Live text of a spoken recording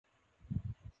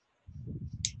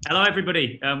Hello,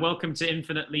 everybody, and welcome to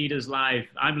Infinite Leaders Live.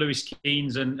 I'm Lewis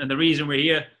Keynes, and the reason we're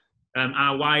here,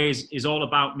 our why is all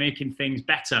about making things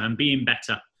better and being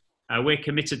better. We're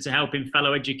committed to helping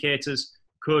fellow educators,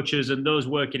 coaches, and those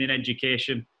working in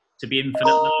education to be infinite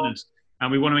learners.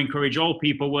 And we want to encourage all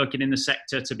people working in the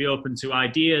sector to be open to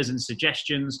ideas and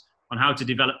suggestions on how to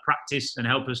develop practice and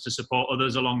help us to support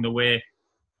others along the way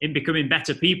in becoming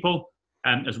better people,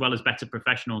 as well as better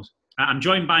professionals. I'm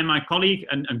joined by my colleague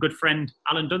and good friend,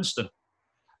 Alan Dunstan.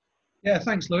 Yeah,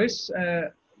 thanks, Lewis.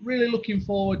 Really looking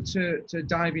forward to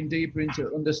diving deeper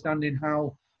into understanding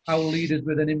how leaders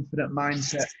with an infinite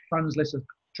mindset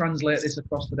translate this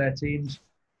across to their teams.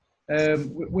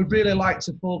 We'd really like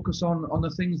to focus on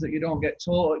the things that you don't get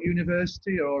taught at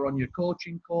university or on your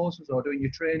coaching courses or doing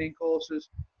your training courses.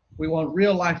 We want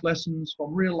real life lessons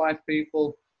from real life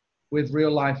people with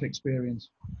real life experience.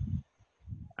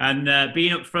 And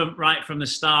being up front right from the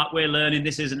start, we're learning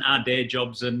this isn't our day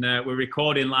jobs, and we're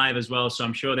recording live as well, so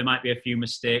I'm sure there might be a few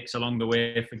mistakes along the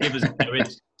way. Forgive us if there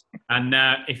is. And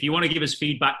if you want to give us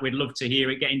feedback, we'd love to hear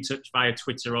it. Get in touch via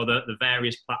Twitter or the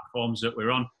various platforms that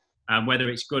we're on. Whether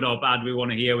it's good or bad, we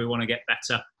want to hear, we want to get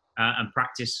better and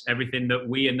practice everything that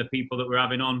we and the people that we're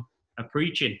having on are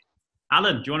preaching.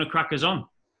 Alan, do you want to crack us on?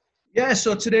 Yeah,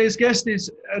 so today's guest is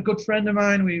a good friend of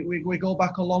mine. We go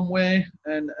back a long way,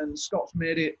 and Scott's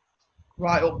made it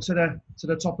right up to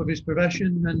the top of his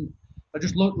profession. And I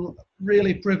just look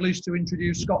really privileged to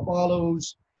introduce Scott Barlow,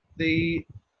 who's the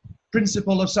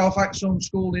principal of South Axholme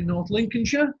School in North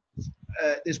Lincolnshire.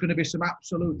 There's going to be some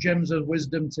absolute gems of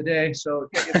wisdom today, so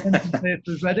get your pen and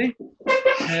papers ready.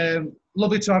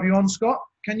 Lovely to have you on, Scott.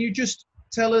 Can you just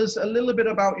tell us a little bit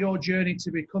about your journey to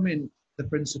becoming the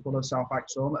principal of South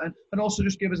Axholme, and also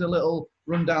just give us a little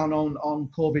rundown on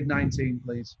COVID-19,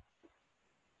 please?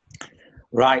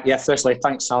 Right, yeah, firstly,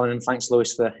 thanks, Alan, and thanks,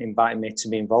 Lewis, for inviting me to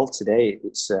be involved today.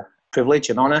 It's a privilege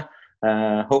and honour.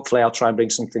 Hopefully, I'll try and bring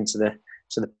something to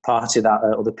the party that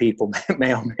other people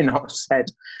may or may not have said.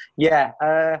 Yeah,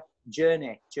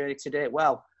 journey today.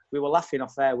 Well, we were laughing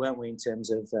off air, weren't we, in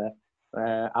terms of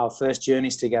our first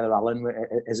journeys together, Alan,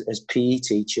 as PE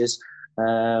teachers.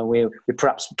 We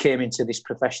perhaps came into this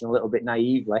profession a little bit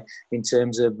naively in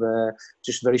terms of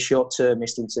just very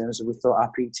short-termist, in terms of we thought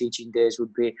our PE teaching days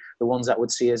would be the ones that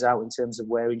would see us out in terms of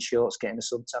wearing shorts, getting a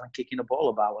suntan and kicking a ball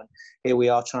about. And here we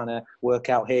are trying to work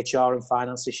out HR and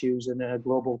finance issues in a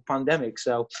global pandemic.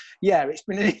 So, yeah, it's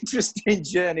been an interesting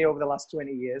journey over the last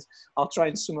 20 years. I'll try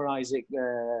and summarise it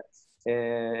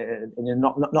in a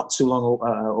not too long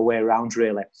a way around,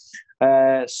 really.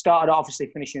 Started obviously,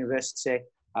 finished university.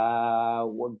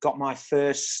 Got my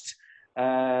first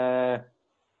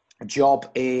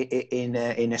job in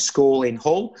a school in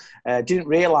Hull. Didn't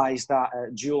realise that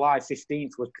July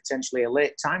 15th was potentially a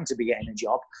late time to be getting a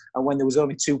job, and when there was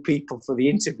only 2 people for the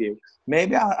interview,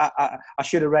 maybe I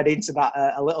should have read into that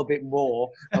a little bit more.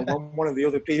 And when one of the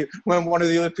other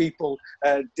people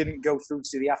didn't go through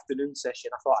to the afternoon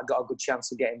session, I thought I got a good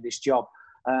chance of getting this job.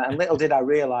 And little did I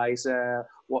realise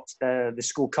what the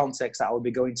school context that I would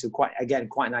be going to.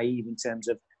 Quite naive in terms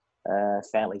of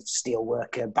fairly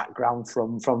steelworker background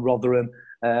from Rotherham.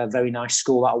 Very nice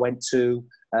school that I went to.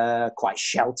 Quite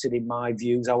sheltered in my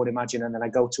views, I would imagine. And then I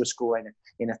go to a school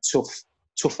in a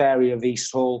tough area of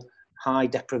East Hull, high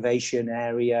deprivation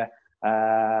area.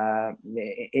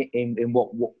 In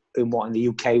what in the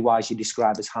UK wise you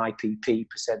describe as high PP,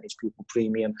 percentage pupil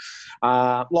premium,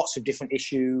 lots of different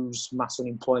issues, mass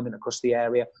unemployment across the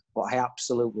area, but I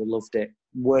absolutely loved it.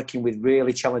 Working with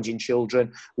really challenging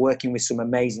children, working with some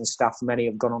amazing staff. Many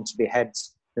have gone on to be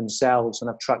heads themselves,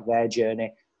 and I've tracked their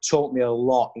journey. Taught me a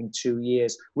lot in 2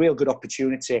 years. Real good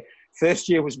opportunity. First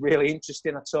year was really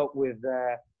interesting. I talked with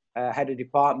head of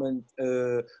department,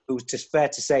 who was just fair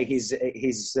to say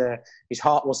his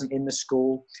heart wasn't in the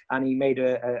school, and he made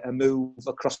a move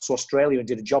across to Australia and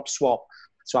did a job swap.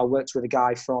 So I worked with a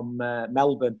guy from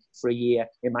Melbourne for a year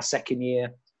in my second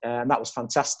year, and that was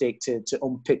fantastic to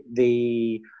unpick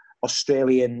the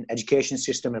Australian education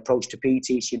system approach to PE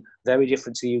teaching. Very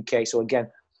different to the UK. So again,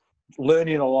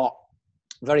 learning a lot.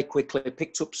 Very quickly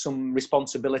picked up some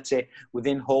responsibility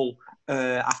within Hull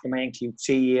after my NQT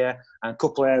year, and a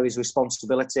couple of areas of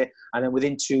responsibility. And then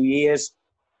within 2 years,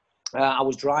 I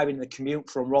was driving the commute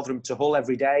from Rotherham to Hull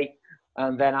every day.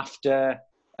 And then after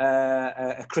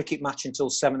a cricket match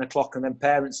until 7 o'clock, and then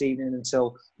parents' evening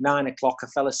until 9 o'clock, I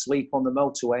fell asleep on the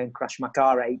motorway and crashed my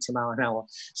car at 80 miles an hour.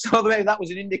 So that was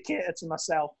an indicator to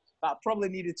myself that I probably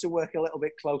needed to work a little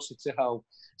bit closer to home.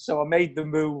 So I made the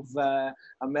move,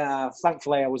 and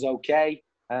thankfully I was okay.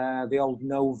 The old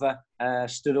Nova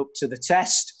stood up to the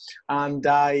test, and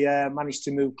I managed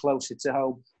to move closer to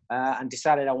home. and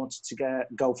decided I wanted to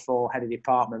go for head of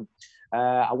department.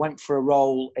 I went for a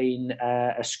role in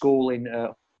a school in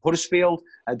Huddersfield.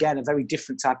 Again, a very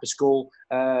different type of school.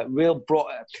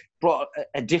 Brought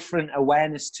a different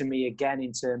awareness to me again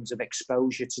in terms of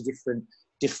exposure to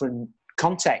different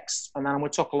contexts. And then I'm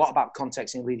going to talk a lot about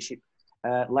context in leadership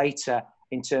later,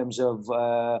 in terms of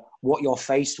what you're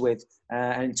faced with,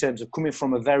 and in terms of coming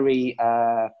from a very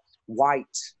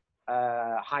white,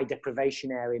 high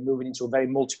deprivation area, moving into a very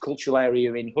multicultural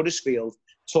area in Huddersfield,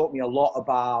 taught me a lot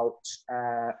about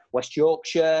West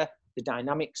Yorkshire, the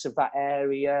dynamics of that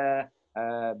area,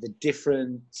 the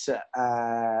different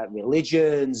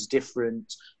religions,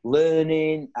 different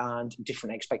learning and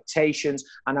different expectations.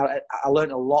 And I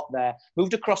learned a lot there.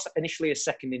 Moved across initially as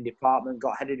second in department,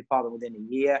 got head of department within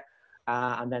a year,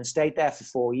 and then stayed there for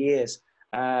 4 years.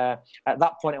 At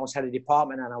that point, I was head of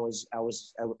department, and I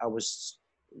was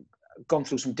gone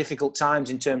through some difficult times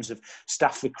in terms of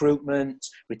staff recruitment,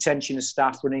 retention of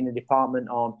staff, running the department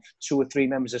on 2 or 3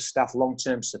 members of staff,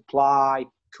 long-term supply,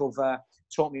 cover.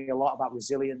 Taught me a lot about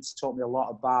resilience, taught me a lot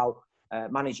about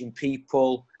managing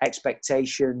people,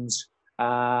 expectations,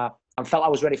 and felt I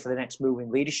was ready for the next move in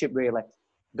leadership, really.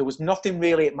 There was nothing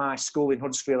really at my school in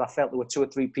Huddersfield. I felt there were 2 or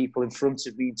 3 people in front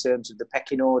of me in terms of the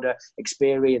pecking order,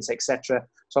 experience, etc.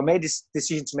 So I made this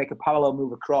decision to make a parallel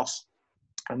move across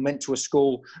and went to a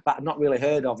school that I'd not really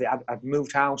heard of. I'd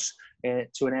moved house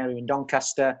to an area in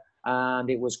Doncaster, and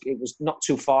it was not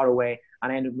too far away.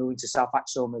 And I ended up moving to South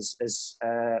Axholme as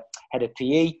head of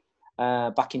PE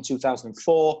back in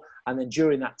 2004. And then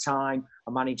during that time,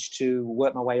 I managed to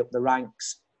work my way up the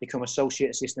ranks, become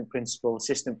associate assistant principal,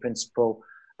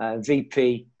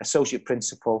 VP, associate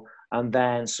principal, and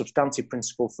then substantive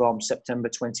principal from September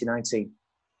 2019.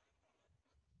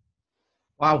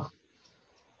 Wow.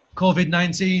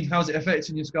 COVID-19, how's it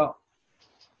affecting you, Scott?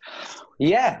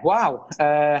 Yeah, wow.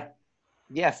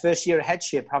 First year of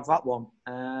headship, have that one.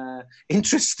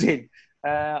 Interesting.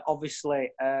 Obviously,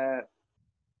 the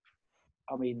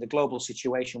global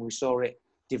situation, we saw it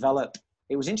develop.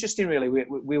 It was interesting, really.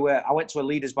 I went to a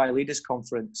Leaders by Leaders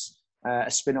conference,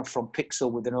 a spin-off from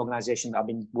Pixel, with an organisation that I've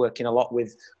been working a lot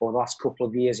with over the last couple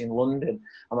of years in London.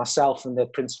 And myself and the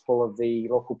principal of the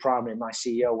local primary, my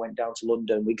CEO, went down to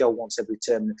London. We go once every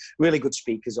term. Really good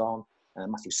speakers on.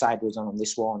 Matthew Seid was on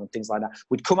this one and things like that.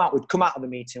 We'd come out of the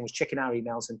meeting, was checking our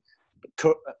emails, and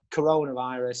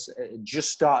coronavirus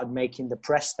just started making the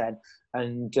press then.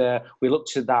 And we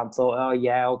looked at that and thought, oh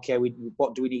yeah, okay,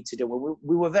 what do we need to do? Well,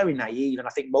 we were very naive, and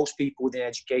I think most people within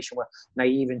education were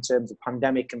naive in terms of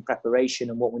pandemic and preparation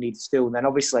and what we needed to do. And then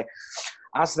obviously,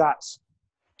 as that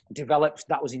developed,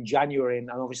 that was in January, and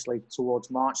obviously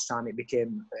towards March time, it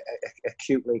became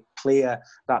acutely clear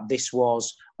that this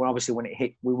was, when it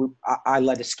hit, I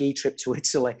led a ski trip to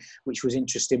Italy, which was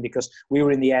interesting because we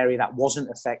were in the area that wasn't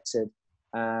affected.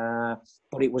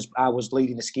 But I was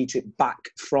leading a ski trip back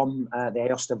from the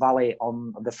Aosta Valley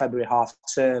on the February half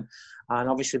term, and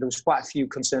obviously there was quite a few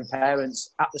concerned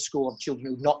parents at the school of children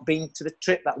who'd not been to the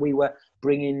trip, that we were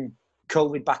bringing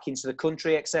COVID back into the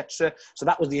country, etc. So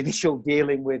that was the initial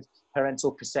dealing with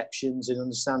parental perceptions and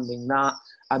understanding that,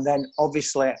 and then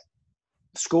obviously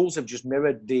schools have just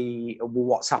mirrored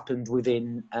what's happened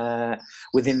within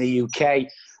the UK.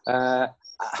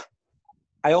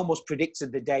 I almost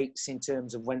predicted the dates in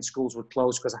terms of when schools would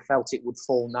close because I felt it would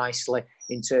fall nicely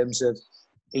in terms of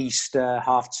Easter,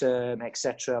 half term,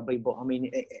 etc. But I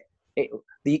mean,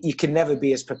 you can never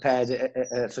be as prepared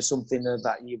for something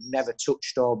that you've never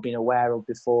touched or been aware of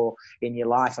before in your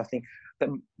life. I think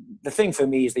the thing for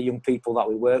me is the young people that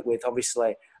we work with.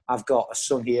 Obviously, I've got a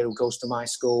son here who goes to my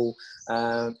school.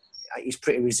 He's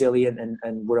pretty resilient,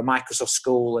 and we're a Microsoft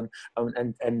school,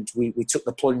 and we took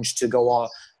the plunge to go on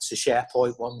to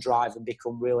SharePoint, OneDrive, and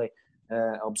become really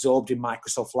absorbed in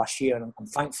Microsoft last year, and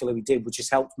thankfully we did, which has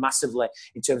helped massively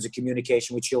in terms of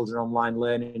communication with children, online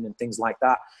learning and things like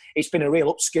that. It's been a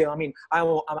real upskill. I mean,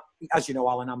 I'm, as you know,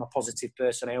 Alan, I'm a positive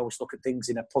person. I always look at things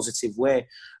in a positive way,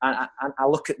 and I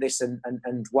look at this, and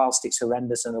whilst it's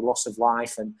horrendous and the loss of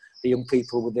life and the young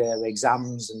people with their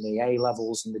exams and the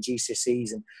A-levels and the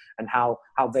GCSEs and how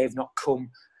they've not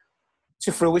come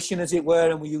to fruition, as it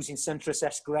were, and we're using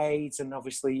centre-assessed grades, and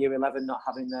obviously Year 11 not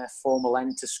having their formal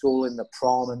end to school in the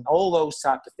prom, and all those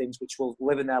type of things which will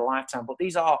live in their lifetime. But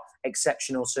these are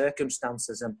exceptional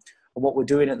circumstances, and what we're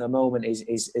doing at the moment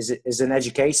is an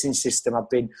education system. I've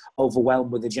been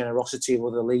overwhelmed with the generosity of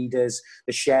other leaders,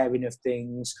 the sharing of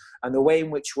things, and the way in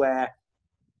which we're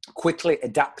quickly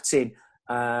adapting,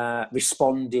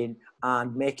 responding,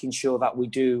 and making sure that we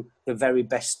do the very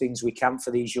best things we can for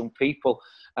these young people.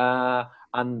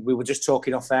 And we were just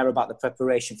talking off air about the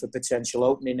preparation for potential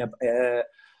opening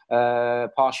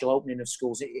partial opening of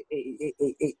schools.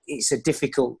 It's a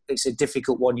difficult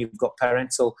one. You've got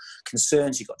parental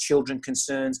concerns, you've got children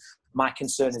concerns. My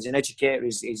concern as an educator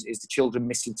is the children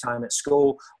missing time at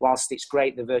school. Whilst it's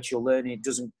great, the virtual learning, it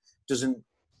doesn't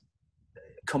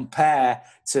compare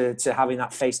to having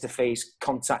that face-to-face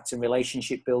contact and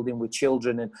relationship building with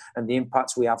children and the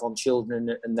impacts we have on children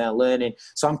and their learning.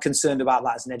 So I'm concerned about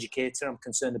that as an educator. I'm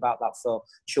concerned about that for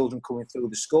children coming through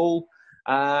the school.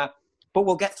 But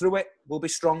we'll get through it. We'll be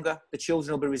stronger. The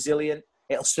children will be resilient.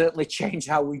 It'll certainly change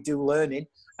how we do learning.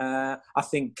 I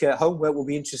think homework will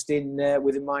be interesting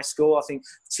within my school. I think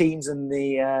Teams and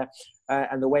the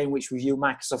way in which we view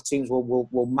Microsoft Teams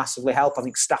will massively help. I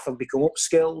think staff have become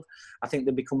upskilled. I think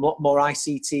they've become a lot more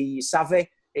ICT savvy.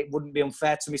 It wouldn't be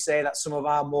unfair to me say that some of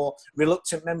our more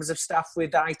reluctant members of staff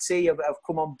with IT have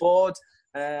come on board.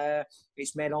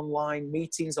 It's made online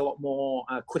meetings a lot more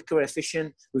quicker,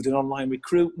 efficient. We've done online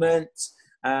recruitment.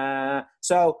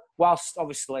 So whilst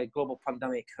obviously global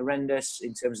pandemic horrendous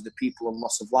in terms of the people and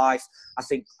loss of life, I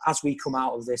think as we come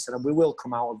out of this, and we will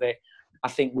come out of it, I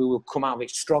think we will come out of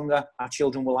it stronger. Our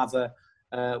children will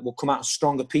will come out as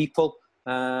stronger people,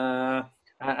 and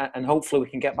hopefully we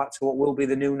can get back to what will be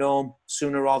the new norm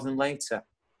sooner rather than later.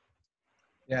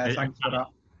 Yeah, thanks for that.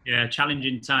 Yeah,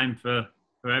 challenging time for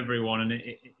everyone, and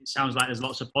it sounds like there's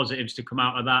lots of positives to come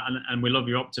out of that, and we love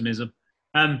your optimism.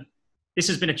 This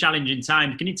has been a challenging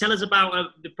time. Can you tell us about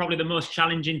probably the most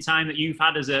challenging time that you've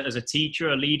had as a teacher,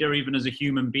 a leader, even as a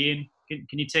human being?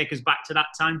 Can you take us back to that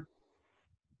time?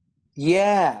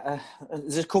 Yeah,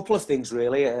 there's a couple of things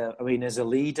really. I mean, as a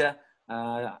leader,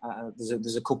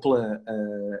 there's a couple of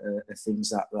things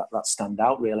that stand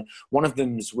out really. One of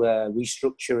them's where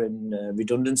restructure and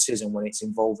redundancies, and when it's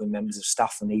involving members of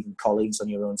staff and even colleagues on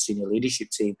your own senior leadership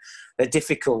team. They're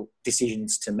difficult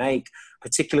decisions to make,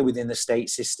 particularly within the state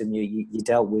system. You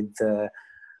dealt with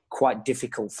quite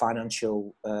difficult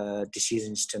financial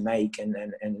decisions to make, and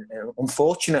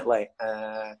unfortunately,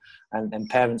 and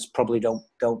parents probably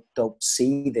don't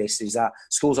see this, is that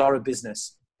schools are a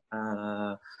business.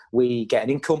 We get an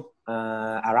income.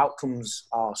 Our outcomes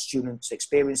are students'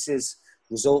 experiences,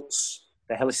 results,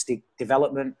 their holistic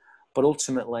development. But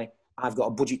ultimately, I've got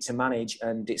a budget to manage,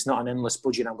 and it's not an endless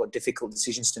budget. I've got difficult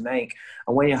decisions to make.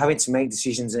 And when you're having to make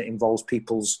decisions that involves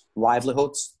people's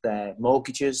livelihoods, their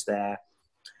mortgages, their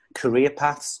career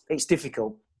paths, it's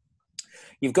difficult.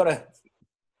 You've got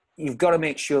to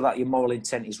make sure that your moral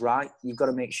intent is right. You've got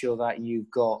to make sure that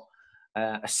you've got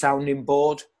a sounding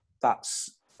board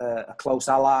that's a close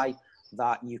ally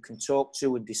that you can talk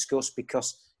to and discuss,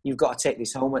 because you've got to take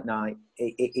this home at night.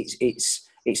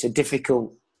 It's a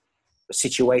difficult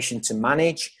situation to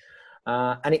manage,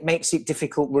 and it makes it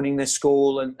difficult running the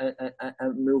school and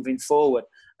moving forward.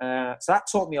 So that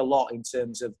taught me a lot in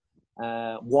terms of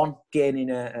one,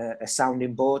 gaining a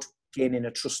sounding board, gaining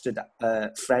a trusted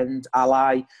friend,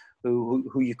 ally,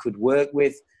 who you could work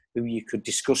with, who you could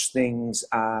discuss things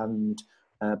and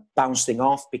bounce things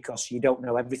off, because you don't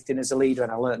know everything as a leader,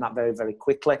 and I learned that very, very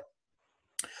quickly.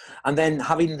 And then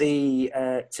having the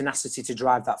tenacity to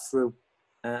drive that through,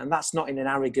 and that's not in an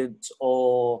arrogant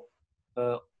or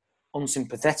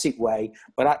unsympathetic way,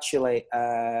 but actually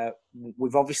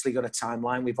we've obviously got a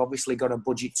timeline, we've obviously got a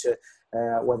budget to,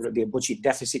 whether it be a budget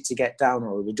deficit to get down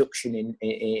or a reduction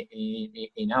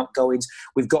in outgoings,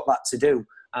 we've got that to do,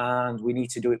 and we need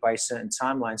to do it by a certain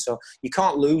timeline. So you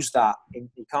can't lose that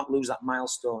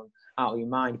milestone out of your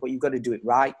mind, but you've got to do it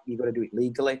right, you've got to do it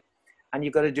legally, and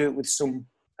you've got to do it with some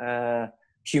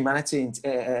humanity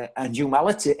and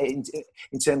humanity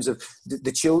in terms of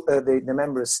the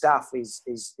member of staff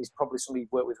is probably somebody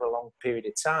you've worked with for a long period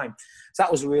of time. So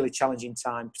that was a really challenging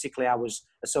time. Particularly, I was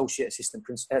associate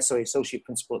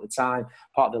principal at the time,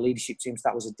 part of the leadership team. So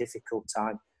that was a difficult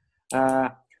time.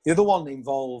 The other one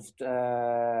involved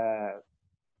my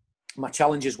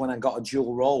challenges when I got a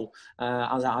dual role.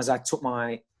 As I took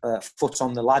my foot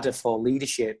on the ladder for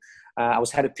leadership, I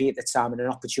was head of PE at the time, and an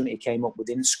opportunity came up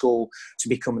within school to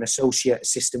become an associate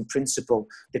assistant principal.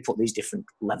 They put these different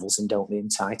levels in, don't they, and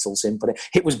titles in, but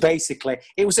it was basically,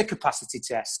 it was a capacity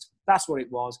test. That's what it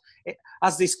was.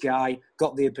 As this guy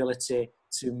got the ability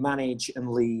to manage and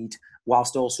lead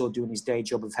whilst also doing his day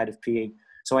job of head of PE.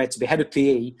 So I had to be head of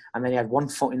PE, and then he had 1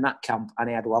 foot in that camp, and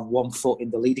I had to have 1 foot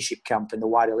in the leadership camp, in the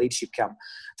wider leadership camp.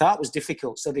 So that was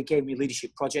difficult. So they gave me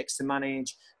leadership projects to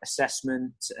manage,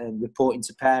 assessment and reporting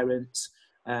to parents,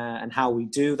 and how we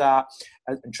do that,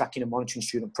 and tracking and monitoring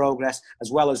student progress,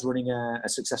 as well as running a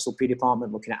successful PE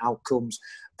department, looking at outcomes.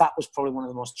 That was probably one of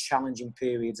the most challenging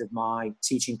periods of my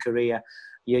teaching career.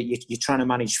 You're trying to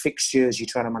manage fixtures, you're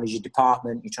trying to manage your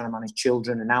department, you're trying to manage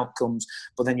children and outcomes,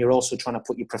 but then you're also trying to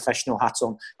put your professional hat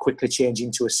on, quickly change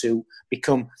into a suit,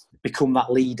 become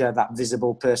that leader, that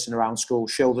visible person around school,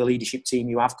 show the leadership team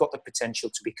you have got the potential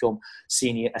to become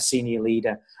a senior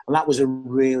leader. And that was a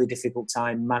really difficult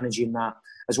time managing that,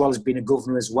 as well as being a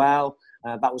governor as well.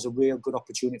 That was a real good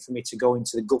opportunity for me to go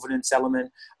into the governance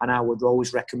element, and I would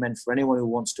always recommend for anyone who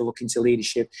wants to look into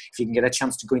leadership, if you can get a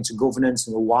chance to go into governance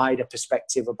and a wider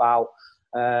perspective about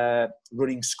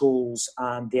running schools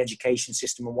and the education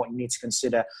system and what you need to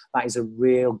consider, that is a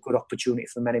real good opportunity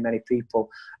for many, many people.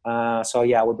 So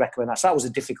yeah, I would recommend that. So that was a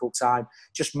difficult time,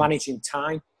 just managing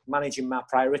time, managing my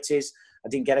priorities. I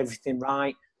didn't get everything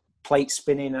right, plate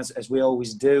spinning as we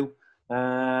always do,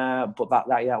 but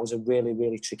that was a really,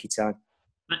 really tricky time.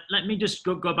 Let me just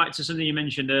go back to something you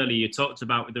mentioned earlier. You talked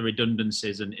about the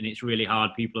redundancies, and it's really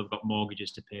hard. People have got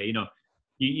mortgages to pay.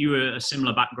 You were a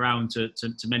similar background to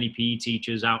many PE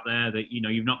teachers out there that,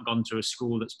 you've not gone to a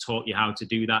school that's taught you how to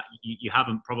do that. You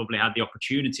haven't probably had the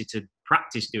opportunity to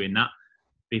practice doing that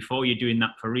before you're doing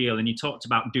that for real. And you talked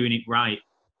about doing it right.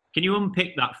 Can you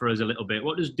unpick that for us a little bit?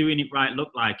 What does doing it right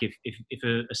look like if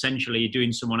essentially you're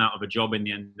doing someone out of a job in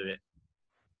the end of it?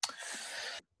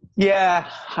 Yeah,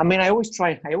 I mean, I always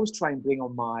try and bring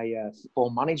on my football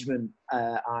management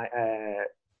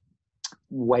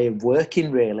way of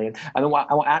working, really. And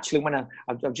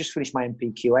I've just finished my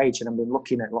NPQH, and I've been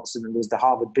looking at lots of them. There's the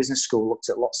Harvard Business School looked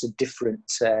at lots of different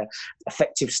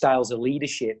effective styles of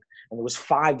leadership, and there was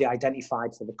 5 they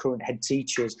identified for the current head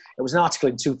teachers. It was an article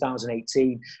in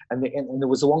 2018, and there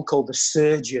was one called the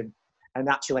surgeon. And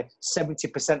actually,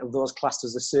 70% of those classed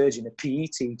as a surgeon are PE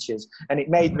teachers. And it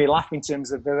made me laugh in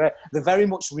terms of they're very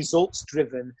much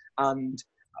results-driven and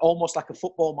almost like a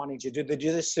football manager. They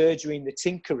do the surgery and the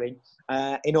tinkering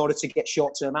in order to get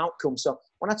short-term outcomes. So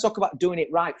when I talk about doing it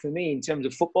right, for me, in terms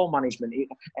of football management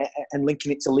and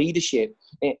linking it to leadership,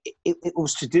 it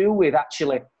was to do with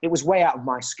it was way out of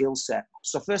my skill set.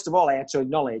 So first of all, I had to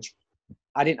acknowledge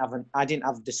I didn't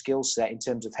have the skill set in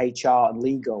terms of HR and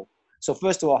legal. So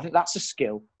first of all, I think that's a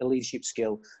skill, a leadership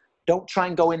skill. Don't try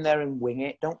and go in there and wing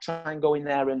it. Don't try and go in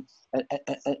there and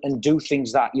do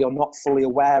things that you're not fully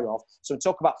aware of. So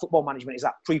talk about football management is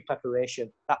that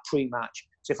pre-preparation, that pre-match.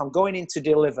 So if I'm going in to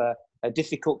deliver a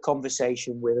difficult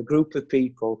conversation with a group of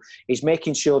people, is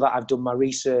making sure that I've done my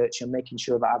research and making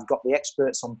sure that I've got the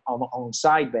experts on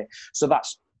side me. So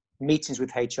that's meetings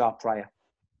with HR prior.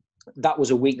 That was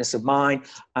a weakness of mine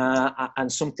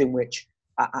and something which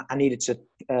I needed to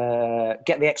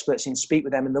get the experts in, speak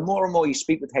with them. And the more and more you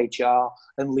speak with HR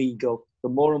and legal, the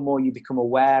more and more you become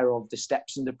aware of the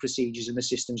steps and the procedures and the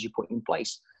systems you put in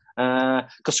place.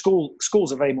 Because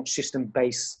schools are very much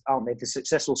system-based, aren't they? The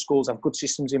successful schools have good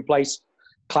systems in place,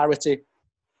 clarity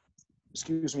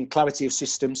of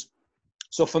systems.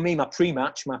 So for me, my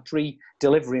pre-match, my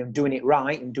pre-delivery and doing it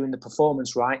right and doing the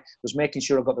performance right was making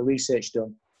sure I got the research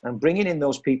done and bringing in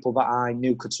those people that I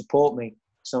knew could support me.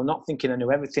 So not thinking I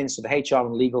knew everything. So the HR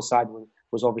and legal side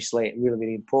was obviously really,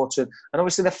 really important. And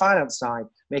obviously the finance side,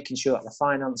 making sure that the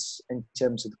finance in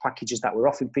terms of the packages that we're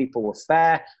offering people were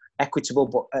fair, equitable,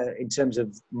 but in terms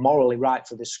of morally right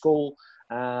for the school.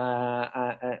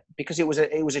 Because it was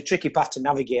a tricky path to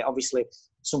navigate. Obviously,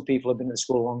 some people have been at the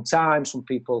school a long time. Some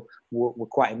people were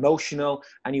quite emotional.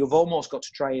 And you've almost got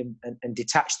to try and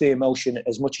detach the emotion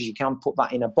as much as you can, put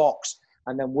that in a box,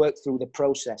 and then work through the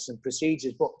process and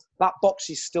procedures. But that box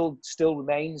is still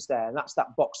remains there, and that's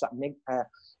that box that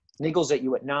niggles at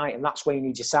you at night, and that's where you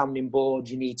need your sounding board.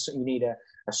 You need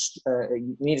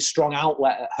a strong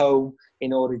outlet at home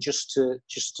in order just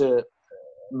to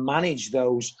manage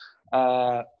those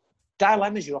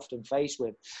dilemmas you're often faced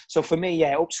with. So for me,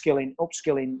 yeah, upskilling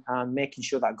and making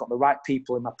sure that I've got the right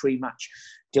people in my pre-match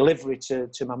delivery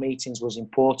to my meetings was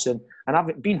important. And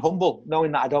I've been humble,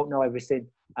 knowing that I don't know everything.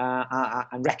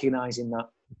 And recognising that.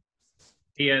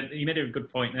 Yeah, you made a good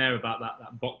point there about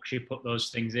that box you put those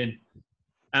things in.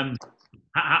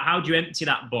 How do you empty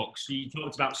that box? You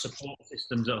talked about support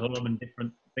systems at home and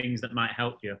different things that might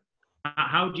help you.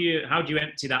 How do you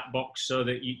empty that box so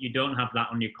that you don't have that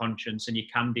on your conscience and you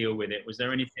can deal with it? Was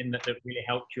there anything that really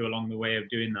helped you along the way of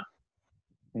doing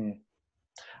that?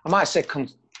 I might say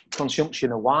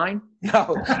consumption of wine.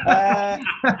 No.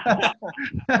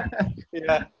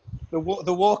 Yeah. The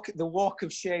walk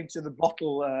of shame to the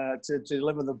bottle to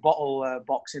deliver the bottle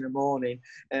box in the morning,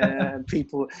 and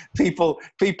people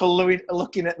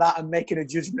looking at that and making a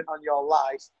judgment on your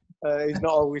life is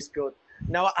not always good.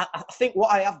 Now, I think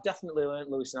what I have definitely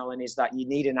learned, Lewis and Alan, is that you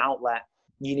need an outlet.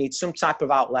 You need some type of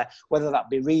outlet, whether that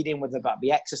be reading, whether that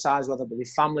be exercise, whether that be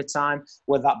family time,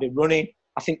 whether that be running.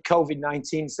 I think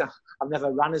COVID-19, I've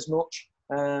never ran as much.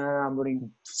 I'm running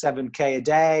 7K a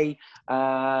day.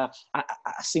 I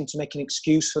seem to make an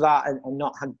excuse for that and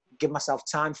not give myself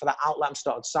time for that outlet. I'm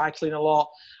started cycling a lot.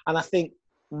 And I think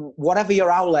whatever your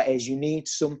outlet is, you need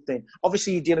something.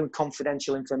 Obviously, you're dealing with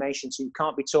confidential information, so you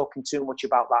can't be talking too much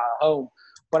about that at home.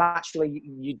 But actually,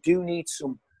 you do need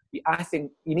I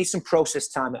think you need some process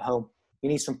time at home. You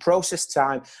need some process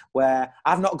time where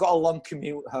I've not got a long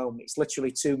commute home. It's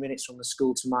literally 2 minutes from the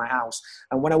school to my house.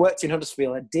 And when I worked in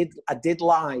Huddersfield, I did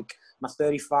like my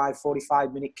 35,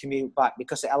 45-minute commute back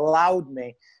because it allowed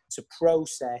me to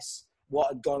process what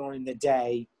had gone on in the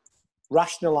day,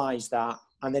 rationalise that,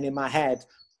 and then in my head,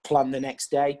 plan the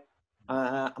next day.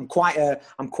 I'm quite a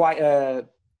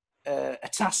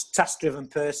task-driven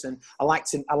person. I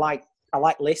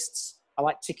like lists. I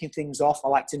like ticking things off. I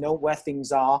like to know where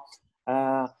things are.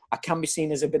 I can be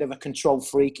seen as a bit of a control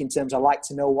freak in terms of I like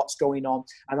to know what's going on.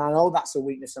 And I know that's a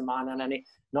weakness of mine, and I need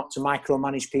not to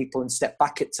micromanage people and step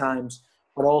back at times.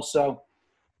 But also,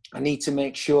 I need to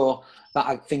make sure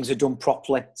that things are done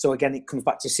properly. So again, it comes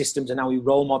back to systems and how we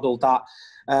role model that.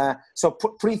 So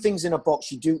putting things in a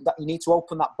box, you need to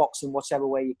open that box in whatever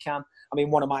way you can. I mean,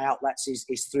 one of my outlets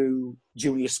is through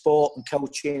junior sport and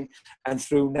coaching, and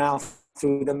through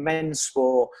the men's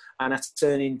sport. And I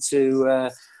turn into...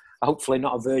 hopefully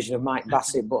not a version of Mike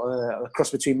Bassett, but a cross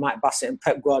between Mike Bassett and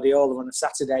Pep Guardiola on a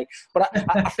Saturday. But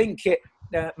I think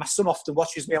my son often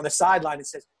watches me on the sideline and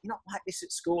says, "You're not like this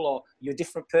at school, or you're a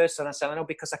different person." I said, "I know,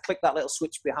 because I click that little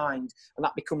switch behind, and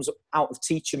that becomes out of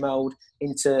teacher mode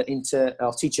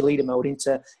or teacher leader mode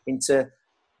into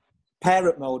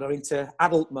parent mode or into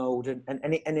adult mode,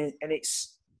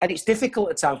 and it's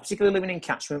difficult at times, particularly living in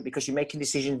catchment, because you're making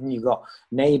decisions and you've got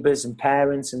neighbours and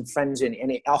parents and friends, and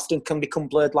it often can become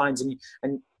blurred lines.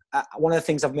 And one of the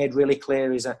things I've made really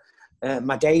clear is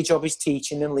my day job is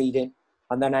teaching and leading,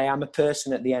 and then I am a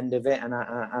person at the end of it, and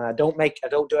I don't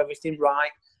do everything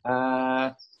right,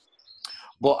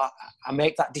 but I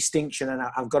make that distinction, and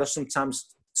I've got to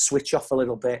sometimes switch off a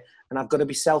little bit, and I've got to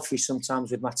be selfish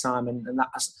sometimes with my time, and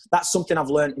that's something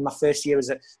I've learned in my first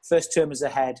term as a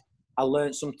head. I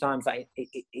learned sometimes that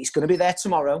it's going to be there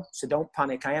tomorrow, so don't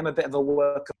panic. I am a bit of a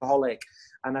workaholic,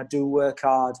 and I do work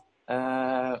hard.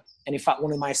 And in fact,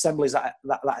 one of my assemblies that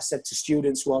I said to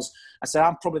students was, I said,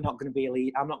 I'm probably not going to be a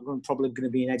lead. I'm not probably going to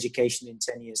be in education in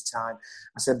 10 years' time.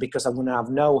 I said, because I'm going to have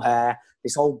no hair.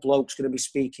 This old bloke's going to be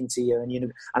speaking to you.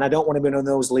 And I don't want to be one of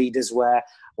those leaders where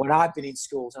when I've been in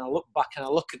schools and I look back and I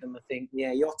look at them and think,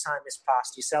 yeah, your time has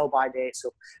passed. Your sell-by date's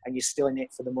up and you're still in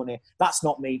it for the money. That's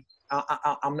not me.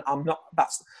 I'm not.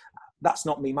 That's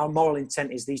not me. My moral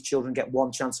intent is these children get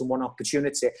one chance and one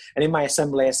opportunity. And in my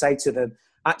assembly, I say to them,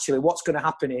 actually, what's going to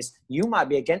happen is you might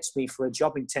be against me for a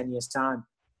job in 10 years' time,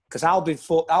 because I'll be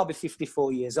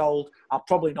 54 years old. I'll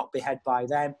probably not be head by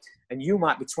then, and you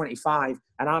might be 25,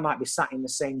 and I might be sat in the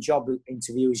same job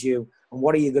interview as you. And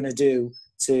what are you going to do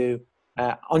to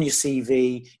on your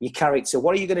CV, your character?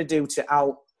 What are you going to do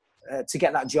to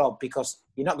get that job? Because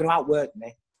you're not going to outwork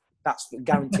me. That's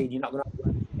guaranteed. You're not going to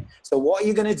outwork me. So what are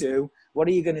you going to do? What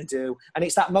are you going to do? And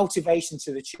it's that motivation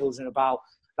to the children about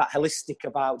that holistic,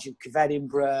 about Duke of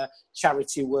Edinburgh,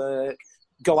 charity work,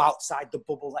 go outside the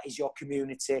bubble that is your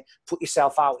community, put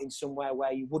yourself out in somewhere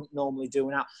where you wouldn't normally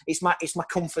do. Now, it's my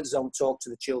comfort zone talk to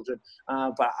the children,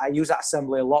 but I use that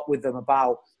assembly a lot with them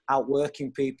about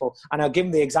outworking people. And I'll give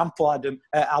them the example,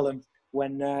 Alan,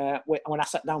 when I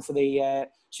sat down for the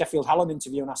Sheffield Hallam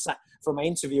interview, and I sat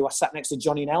next to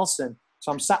Johnny Nelson.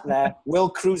 So I'm sat there,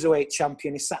 world cruiserweight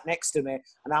champion, he's sat next to me,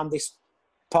 and I'm this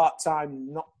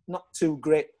part-time, not too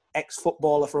great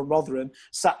ex-footballer from Rotherham,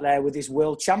 sat there with this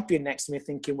world champion next to me,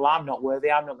 thinking, well, I'm not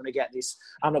worthy. I'm not going to get this.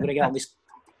 I'm not going to get on this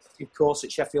course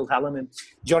at Sheffield Hallam. And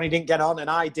Johnny didn't get on, and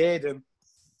I did. And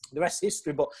the rest is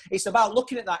history. But it's about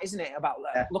looking at that, isn't it? About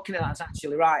looking at that as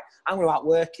actually, right, I'm going to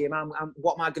outwork him.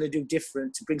 What am I going to do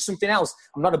different to bring something else?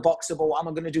 I'm not a boxer, but what am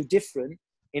I going to do different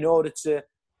in order to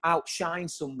outshine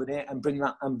somebody and bring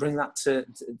that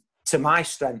to my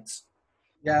strengths?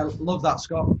 Yeah, love that,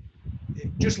 Scott.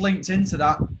 Just linked into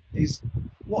that is,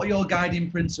 what are your guiding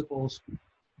principles?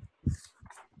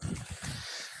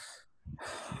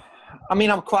 I mean,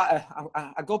 I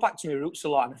go back to my roots a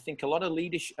lot, and I think a lot of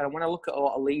leadership, and when I look at a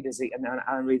lot of leaders, and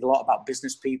I read a lot about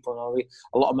business people, and I read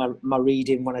a lot of my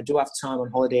reading when I do have time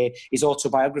on holiday is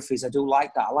autobiographies. I do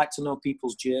like that. I like to know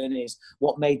people's journeys,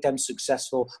 what made them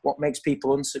successful, what makes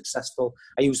people unsuccessful.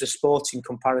 I use the sporting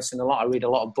comparison a lot. I read a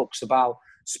lot of books about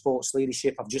sports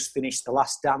leadership. I've just finished The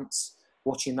Last Dance,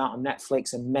 watching that on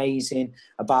Netflix. Amazing,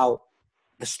 about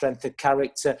the strength of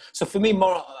character. So for me,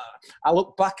 more, I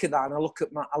look back at that, and I look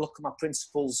at my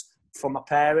principles from my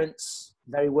parents,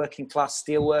 very working class,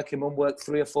 steel working. Mum worked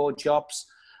 3 or 4 jobs.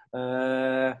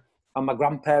 And my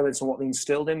grandparents and what they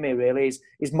instilled in me really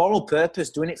is moral purpose,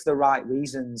 doing it for the right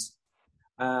reasons.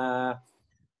 The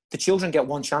children get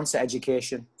one chance at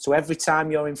education. So every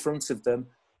time you're in front of them,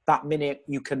 that minute,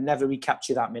 you can never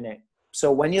recapture that minute.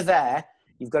 So when you're there,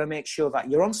 you've got to make sure that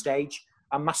you're on stage,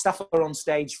 and my staff are on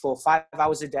stage for 5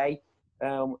 hours a day.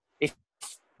 If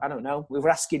I don't know, we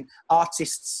were asking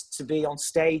artists to be on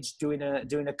stage doing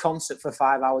a concert for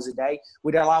 5 hours a day.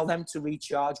 We'd allow them to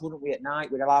recharge, wouldn't we, at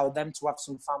night? We'd allow them to have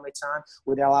some family time.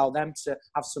 We'd allow them to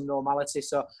have some normality.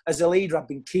 So as a leader, I've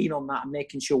been keen on that and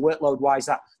making sure workload-wise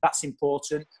that's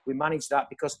important. We manage that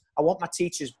because I want my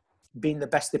teachers being the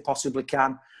best they possibly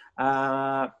can.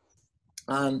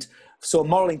 And so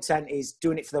moral intent is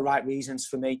doing it for the right reasons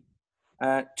for me.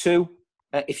 2,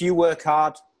 if you work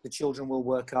hard, the children will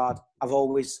work hard. I've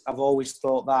always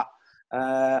thought that.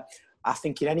 I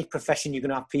think in any profession you're going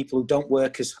to have people who don't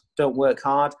work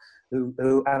hard.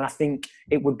 And I think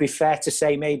it would be fair to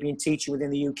say maybe in teaching within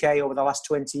the UK over the last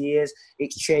 20 years,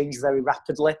 it's changed very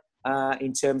rapidly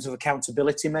in terms of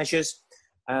accountability measures.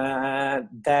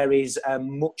 There is a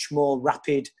much more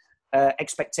rapid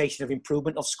expectation of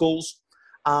improvement of schools,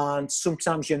 and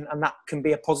sometimes and that can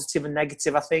be a positive and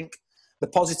negative. I think the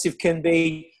positive can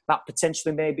be that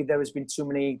potentially maybe there has been too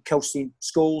many coasting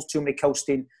schools, too many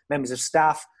coasting members of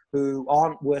staff who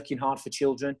aren't working hard for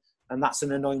children, and that's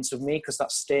an annoyance of me because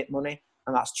that's state money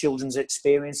and that's children's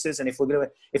experiences. And if we're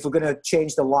going to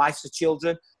change the lives of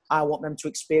children, I want them to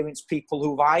experience people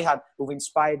who've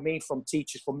inspired me, from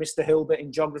teachers, from Mr. Hilbert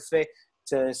in geography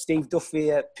to Steve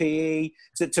Duffy at PE,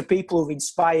 to people who've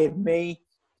inspired me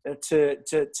to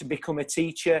become a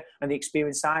teacher, and the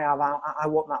experience I have. I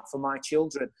want that for my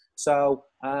children. So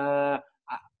that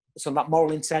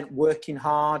moral intent, working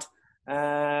hard,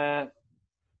 and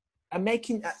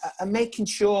making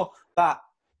sure that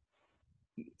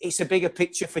it's a bigger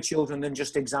picture for children than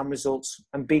just exam results,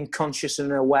 and being conscious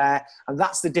and aware. And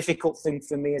that's the difficult thing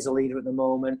for me as a leader at the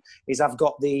moment, is I've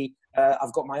got my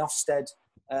Ofsted,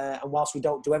 and whilst we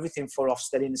don't do everything for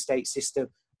Ofsted in the state system,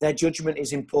 their judgment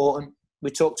is important. We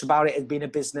talked about it as being a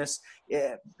business.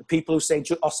 People who say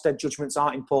Ofsted judgments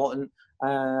aren't important,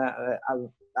 I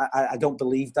don't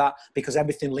believe that, because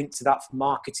everything linked to that, from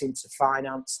marketing to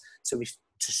finance to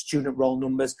student roll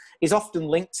numbers, is often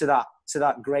linked to that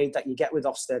grade that you get with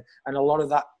Ofsted, and a lot of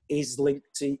that is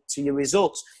linked to your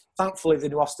results. Thankfully, the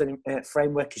new Ofsted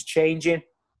framework is changing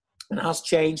and has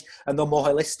changed, and the more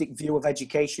holistic view of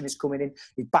education is coming in.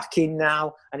 It's back in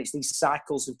now, and it's these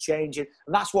cycles of changing,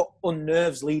 and that's what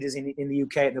unnerves leaders in the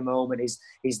UK at the moment, is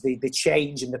the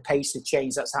change and the pace of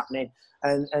change that's happening.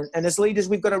 And as leaders,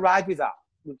 we've got to ride with that.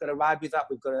 We've got to ride with that.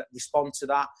 We've got to respond to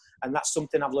that. And that's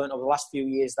something I've learned over the last few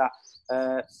years, that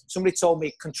somebody told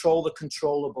me, control the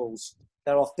controllables.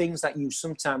 There are things that you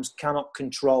sometimes cannot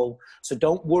control. So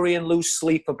don't worry and lose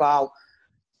sleep about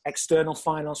external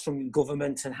finance from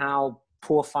government and how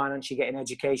poor finance you get in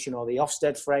education, or the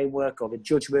Ofsted framework, or the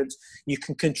judgments. You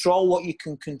can control what you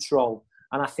can control.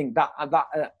 And I think that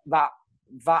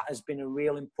has been a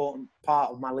real important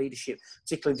part of my leadership,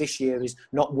 particularly this year, is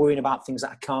not worrying about things that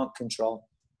I can't control.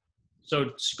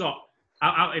 So, Scott,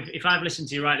 if I've listened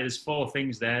to you rightly, there's 4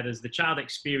 things there. There's the child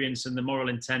experience and the moral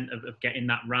intent of getting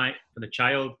that right for the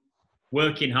child,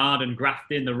 working hard and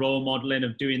grafting, the role modelling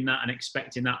of doing that and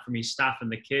expecting that from your staff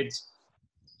and the kids.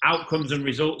 Outcomes and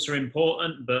results are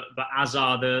important, but as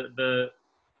are the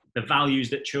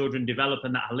values that children develop,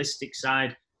 and that holistic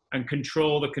side, and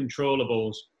control the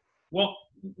controllables.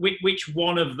 Which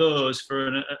one of those, for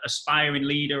an aspiring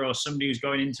leader or somebody who's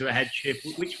going into a headship,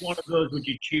 which one of those would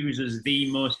you choose as the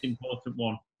most important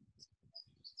one?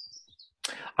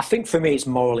 I think for me it's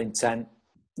moral intent.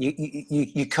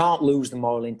 You can't lose the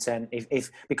moral intent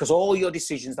because all your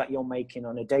decisions that you're making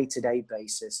on a day-to-day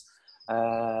basis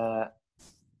are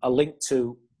linked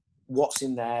to what's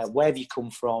in there, where have you come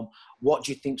from, what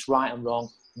do you think's right and wrong,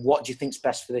 what do you think's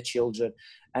best for the children.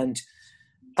 And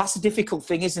that's a difficult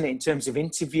thing, isn't it, in terms of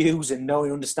interviews and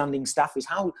knowing, understanding staff, is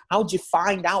how do you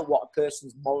find out what a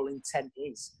person's moral intent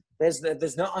is? There's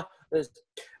not a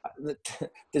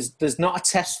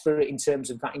test for it in terms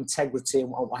of that integrity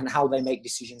and how they make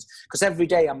decisions. Because every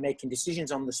day I'm making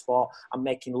decisions on the spot. I'm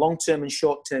making long-term and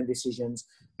short-term decisions,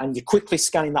 and you're quickly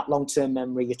scanning that long-term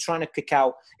memory. You're trying to pick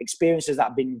out experiences that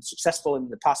have been successful in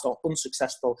the past or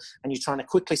unsuccessful, and you're trying to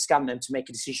quickly scan them to make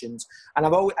decisions. And I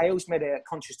always made a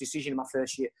conscious decision in my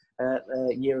first year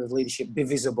of leadership: be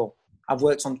visible. I've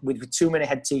worked with too many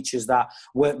head teachers that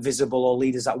weren't visible, or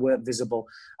leaders that weren't visible.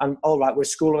 And all right, we're a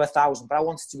school of 1,000, but I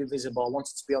wanted to be visible. I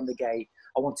wanted to be on the gate.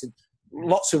 I wanted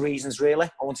Lots of reasons, really.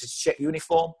 I wanted to check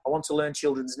uniform. I want to learn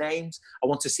children's names. I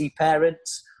want to see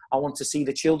parents. I want to see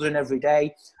the children every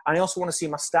day. And I also want to see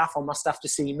my staff. I want my staff to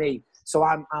see me. So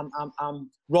I'm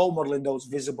role modelling those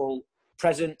visible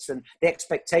presence and the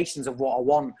expectations of what I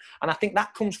want. And I think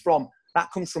that comes from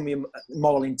your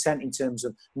moral intent in terms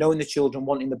of knowing the children,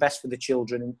 wanting the best for the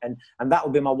children. And that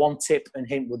would be my one tip and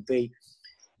hint would be,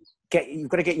 you've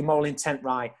got to get your moral intent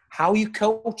right. How you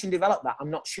coach and develop that, I'm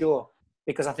not sure.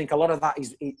 Because I think a lot of that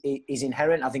is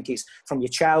inherent. I think it's from your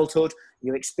childhood,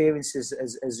 your experiences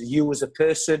as you as a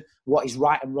person, what is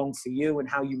right and wrong for you and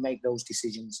how you make those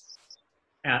decisions.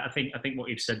 I think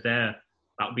what you've said there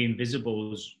about being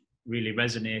visible is really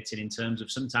resonating in terms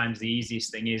of sometimes the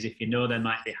easiest thing is if you know there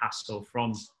might be hassle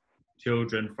from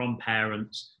children, from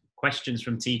parents, questions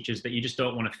from teachers that you just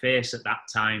don't want to face at that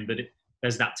time, that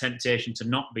there's that temptation to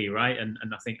not be, right? And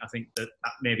I think that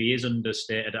maybe is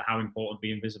understated at how important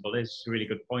being visible is. It's a really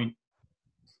good point.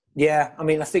 Yeah, I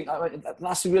mean, I think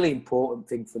that's a really important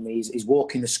thing for me is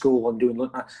walking the school and doing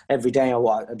every day.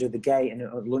 I do the gate and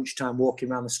at lunchtime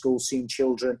walking around the school, seeing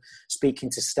children,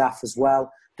 speaking to staff as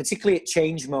well, particularly at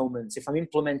change moments. If I'm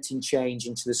implementing change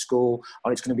into the school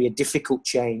or it's going to be a difficult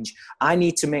change, I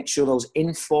need to make sure those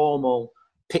informal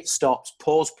pit stops,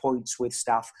 pause points with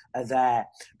staff are there,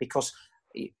 because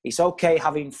it's okay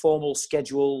having formal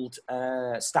scheduled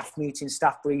staff meetings,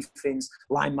 staff briefings,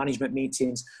 line management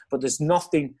meetings, but there's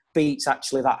nothing beats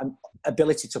actually that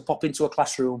ability to pop into a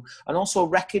classroom and also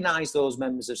recognise those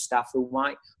members of staff who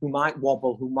might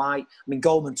wobble,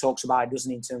 Goleman talks about it,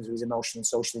 doesn't he, in terms of his emotional and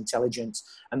social intelligence,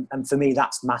 and for me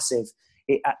that's massive.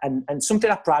 And something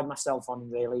I pride myself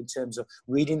on really in terms of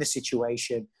reading the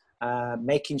situation,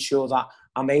 making sure that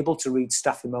I'm able to read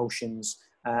staff emotions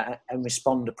and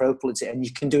respond appropriately. And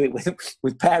you can do it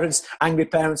with parents, angry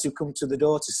parents who come to the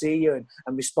door to see you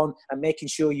and respond, and making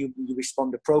sure you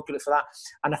respond appropriately for that.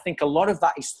 And I think a lot of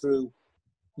that is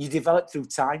you develop through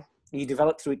time, you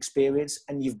develop through experience,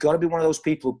 and you've got to be one of those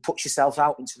people who puts yourself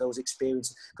out into those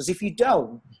experiences. Because if you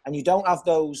don't, and you don't have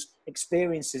those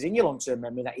experiences in your long-term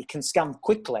memory that you can scan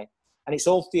quickly, and it's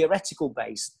all theoretical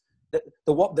based,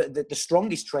 the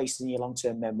strongest traces in your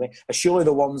long-term memory are surely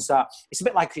the ones that, it's a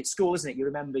bit like at school, isn't it? You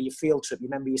remember your field trip, you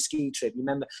remember your ski trip, you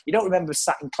don't remember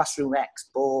sat in classroom X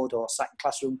bored or sat in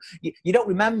classroom, you don't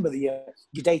remember your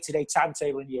day-to-day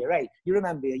timetable in year 8. You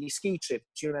remember your ski trips,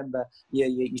 you remember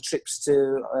your trips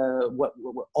to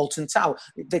Alton Tower.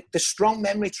 The strong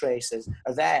memory traces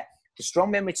are there. The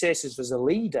strong memory traces as a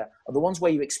leader are the ones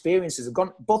where your experiences have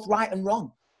gone both right and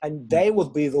wrong. And they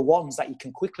will be the ones that you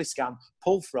can quickly scan,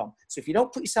 pull from. So if you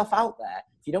don't put yourself out there,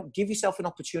 if you don't give yourself an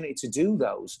opportunity to do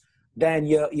those, then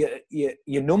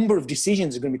your number of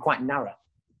decisions are going to be quite narrow.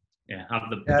 Yeah,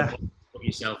 put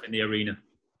yourself in the arena.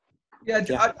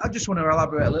 Yeah, I just want to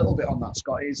elaborate a little bit on that,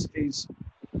 Scott, is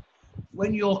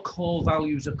when your core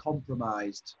values are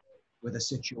compromised with a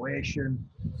situation,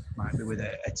 might be with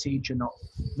a teacher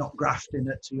not grafting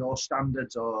it to your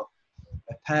standards, or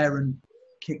a parent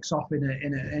kicks off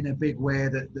in a big way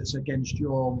that's against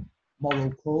your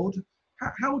moral code.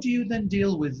 How do you then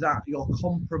deal with that, your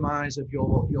compromise of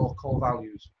your core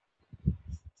values?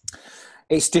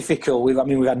 It's difficult. We've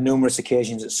had numerous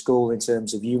occasions at school in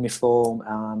terms of uniform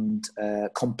and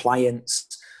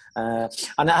compliance, and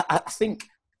I think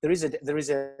there is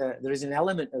an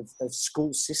element of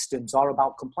school systems are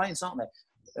about compliance, aren't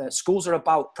they? Schools are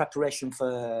about preparation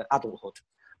for adulthood.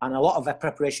 And a lot of their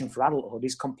preparation for adulthood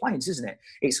is compliance, isn't it?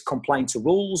 It's complying to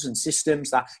rules and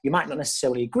systems that you might not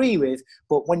necessarily agree with,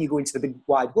 but when you go into the big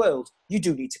wide world, you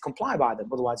do need to comply by them.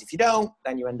 Otherwise, if you don't,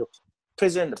 then you end up in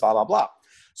prison, blah, blah, blah.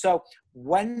 So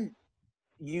when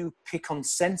you pick on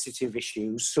sensitive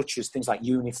issues, such as things like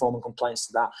uniform and compliance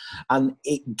to that, and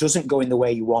it doesn't go in the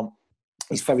way you want,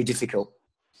 it's very difficult.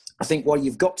 I think what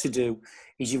you've got to do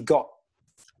is you've got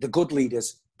the good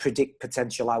leaders predict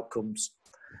potential outcomes.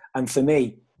 And for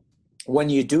me, when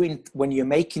you're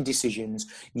making decisions,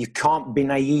 you can't be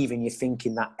naive in your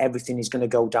thinking that everything is going to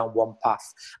go down one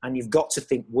path. And you've got to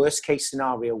think worst case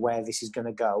scenario where this is going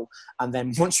to go. And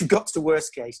then once you've got to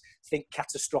worst case, think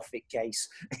catastrophic case.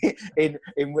 And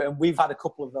we've had a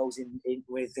couple of those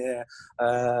with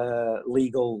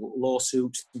legal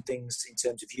lawsuits and things in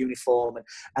terms of uniform.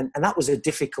 And that was a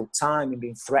difficult time in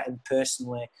being threatened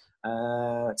personally,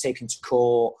 taken to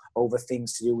court over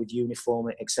things to do with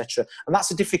uniform, etc. And that's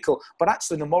a difficult, but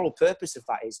actually the moral purpose of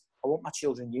that is I want my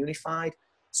children unified,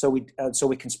 so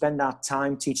we can spend our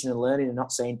time teaching and learning and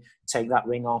not saying take that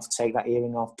ring off, take that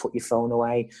earring off, put your phone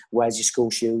away, where's your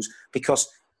school shoes, because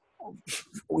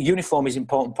uniform is an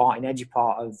important part in every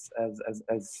part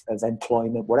of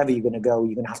employment. Wherever you're going to go,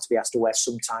 you're going to have to be asked to wear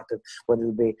some type of, whether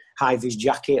it be high-vis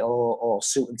jacket or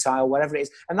suit and tie or whatever it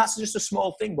is. And that's just a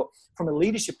small thing. But from a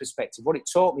leadership perspective, what it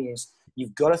taught me is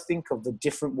you've got to think of the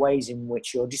different ways in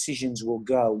which your decisions will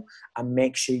go and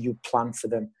make sure you plan for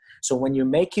them. So when you're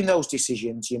making those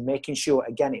decisions, you're making sure,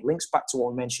 again, it links back to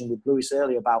what we mentioned with Lewis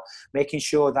earlier about making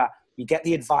sure that you get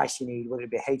the advice you need, whether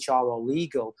it be HR or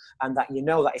legal, and that you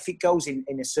know that if it goes in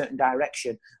a certain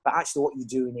direction, that actually what you're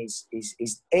doing is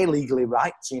A, legally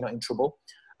right, so you're not in trouble,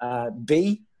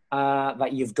 B,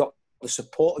 that you've got the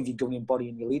support of your governing body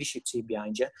and your leadership team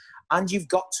behind you, and you've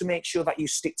got to make sure that you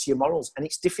stick to your morals. And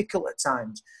it's difficult at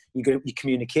times. Your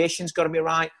communication's got to be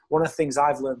right. One of the things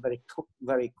I've learned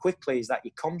very quickly is that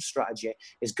your comm strategy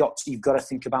you've got to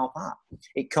think about that.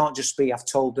 It can't just be, I've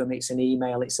told them, it's an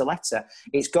email, it's a letter.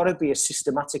 It's got to be a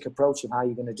systematic approach of how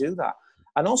you're going to do that.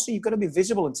 And also you've got to be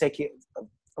visible and take it,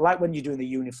 like when you're doing the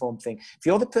uniform thing. If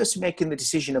you're the person making the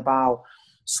decision about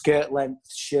skirt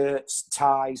length, shirts,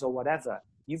 ties or whatever,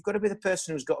 you've got to be the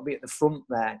person who's got to be at the front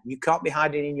there. You can't be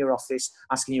hiding in your office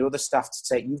asking your other staff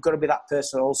to take. You've got to be that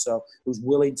person also who's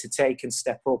willing to take and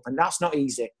step up, and that's not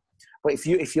easy. But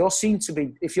if you're seen to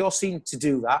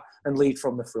do that and lead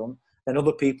from the front, then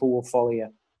other people will follow you.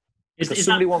 Is that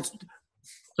something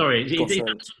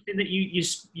that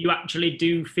you actually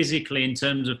do physically in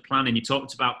terms of planning? You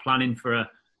talked about planning for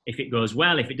if it goes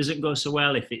well, if it doesn't go so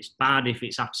well, if it's bad, if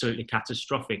it's absolutely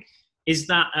catastrophic. Is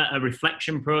that a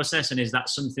reflection process, and is that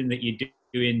something that you do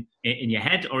in your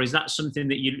head, or is that something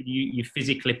that you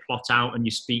physically plot out and you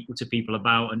speak to people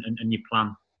about and you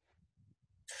plan?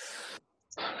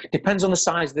 It depends on the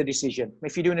size of the decision.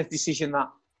 If you're doing a decision that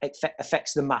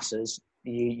affects the masses,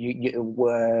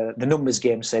 the numbers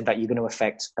game said that you're going to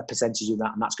affect a percentage of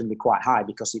that, and that's going to be quite high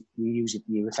because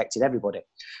you affected everybody.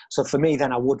 So for me,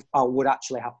 then I would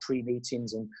actually have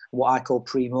pre-meetings and what I call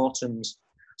pre-mortems.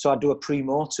 So I do a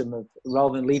pre-mortem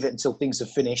rather than leave it until things are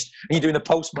finished. And you're doing a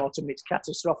post-mortem, it's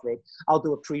catastrophic. I'll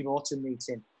do a pre-mortem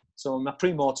meeting. So in my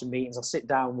pre-mortem meetings, I'll sit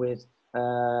down with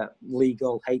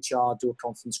legal, HR, do a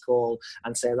conference call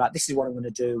and say, right, this is what I'm going to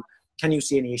do. Can you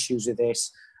see any issues with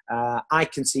this? I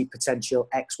can see potential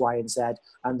X, Y, and Z.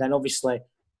 And then obviously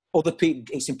other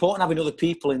people, it's important having other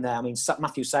people in there. I mean,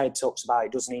 Matthew Syed talks about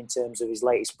it, doesn't he, in terms of his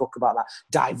latest book about that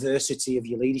diversity of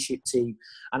your leadership team.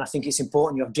 And I think it's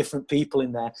important you have different people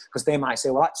in there because they might say,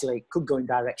 well, actually, it could go in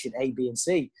direction A, B, and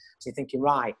C. So you're thinking,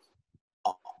 right,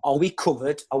 are we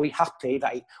covered? Are we happy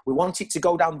that we want it to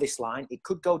go down this line? It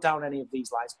could go down any of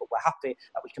these lines, but we're happy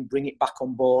that we can bring it back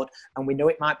on board. And we know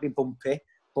it might be bumpy,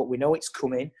 but we know it's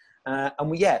coming.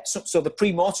 So the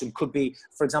pre-mortem could be,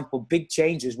 for example, big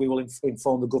changes. We will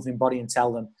inform the governing body and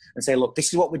tell them and say, look,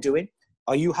 this is what we're doing.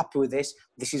 Are you happy with this?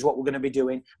 This is what we're going to be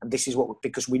doing. And this is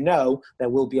because we know there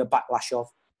will be a backlash of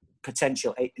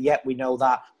potential. Yet we know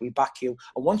that, we back you.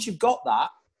 And once you've got that,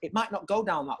 it might not go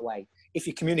down that way. If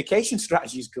your communication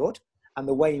strategy is good and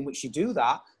the way in which you do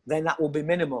that, then that will be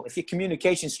minimal. If your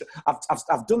communication,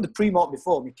 I've done the pre-mortem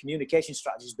before, my communication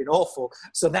strategy has been awful.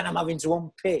 So then I'm having to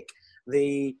unpick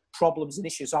the problems and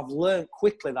issues. So I've learned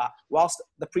quickly that whilst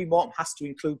the pre-mortem has to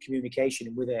include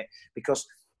communication with it, because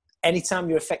anytime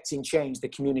you're affecting change, the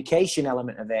communication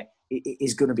element of it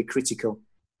is going to be critical.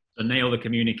 So nail the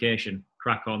communication,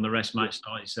 crack on, the rest might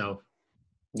start itself.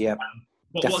 Yeah,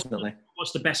 definitely.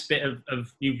 What's the best bit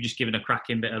of you've just given a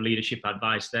cracking bit of leadership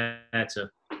advice there to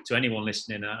anyone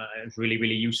listening? It's really,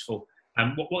 really useful.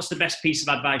 What's the best piece of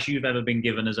advice you've ever been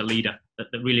given as a leader that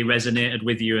really resonated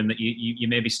with you and that you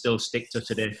maybe still stick to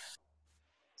today?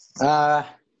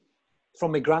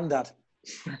 From my granddad.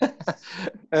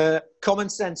 Common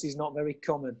sense is not very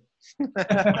common.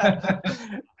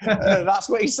 That's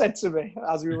what he said to me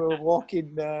as we were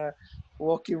walking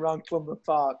around Clumber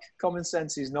Park. Common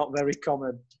sense is not very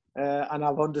common. And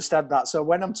I've understood that. So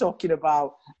when I'm talking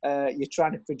about you're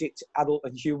trying to predict adult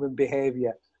and human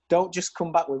behaviour, don't just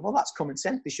come back with, well, that's common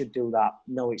sense, they should do that.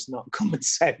 No, it's not common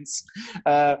sense.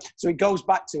 So it goes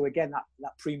back to, again,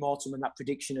 that pre-mortem and that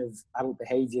prediction of adult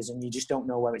behaviours, and you just don't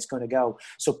know where it's going to go.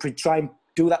 So try and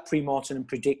do that pre-mortem and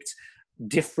predict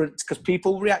different, because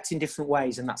people react in different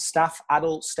ways, and that staff,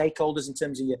 adults, stakeholders in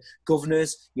terms of your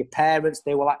governors, your parents,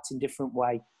 they will act in different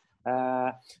way.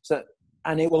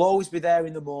 And it will always be there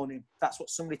in the morning. That's what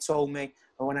somebody told me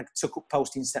when I took up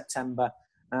post in September.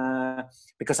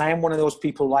 Because I am one of those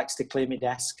people who likes to clear my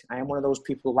desk. I am one of those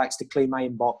people who likes to clear my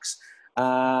inbox.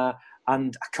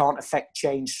 And I can't affect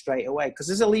change straight away. Because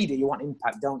as a leader, you want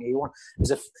impact, don't you?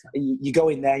 You go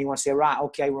in there and you want to say, right,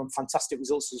 okay, we're on fantastic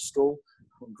results as a school.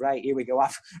 Great, here we go.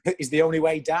 It's the only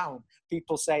way down.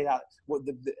 People say that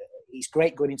it's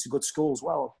great going into good schools.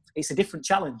 Well, it's a different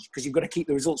challenge because you've got to keep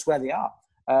the results where they are.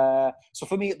 So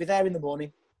for me, it'd be there in the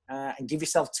morning and give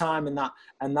yourself time and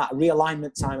that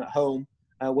realignment time at home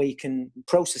where you can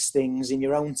process things in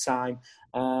your own time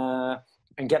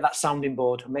and get that sounding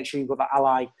board and make sure you've got that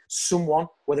ally, someone,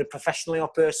 whether professionally or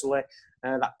personally,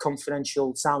 that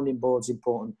confidential sounding board's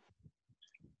important.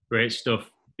 Great stuff.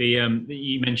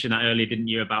 You mentioned that earlier, didn't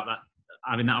you, about that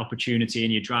having that opportunity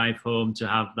in your drive home to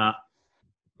have that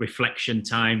reflection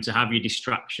time, to have your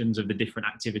distractions of the different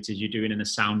activities you're doing in a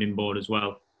sounding board as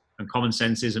well. And common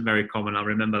sense isn't very common. I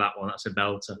remember that one. That's a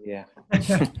belter. Yeah.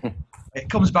 It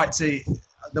comes back to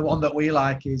the one that we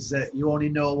like is that you only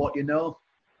know what you know.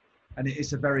 And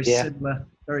it's a very similar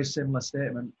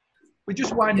statement. We're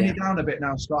just winding it down a bit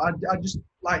now, Scott. I'd just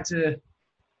like to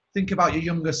think about your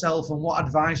younger self and what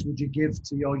advice would you give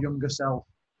to your younger self?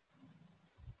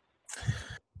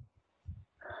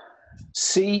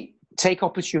 Take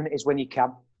opportunities when you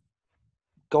can.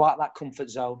 Go out of that comfort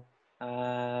zone.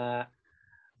 I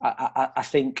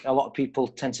think a lot of people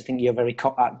tend to think you're very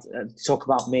talk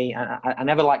about me. I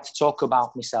never like to talk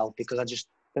about myself because I just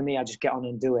get on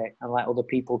and do it and let other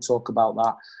people talk about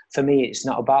that. For me, it's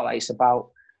not about that. It's about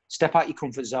step out your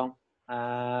comfort zone.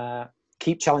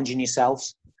 Keep challenging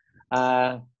yourselves.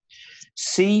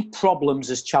 See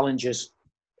problems as challenges.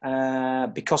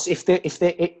 Because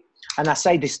and I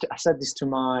said this to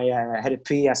my head of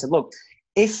PE. I said, look,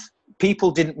 if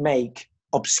people didn't make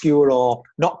obscure or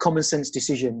not common sense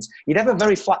decisions, you'd have a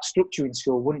very flat structure in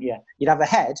school, wouldn't you? You'd have a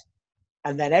head,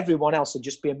 and then everyone else would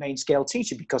just be a main scale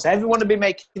teacher because everyone would be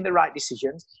making the right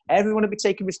decisions, everyone would be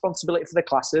taking responsibility for the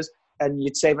classes, and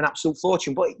you'd save an absolute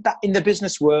fortune. But that, in the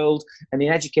business world and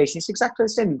in education, it's exactly the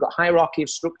same. You've got hierarchy of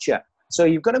structure. So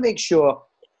you've got to make sure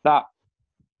that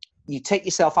you take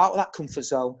yourself out of that comfort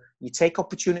zone, you take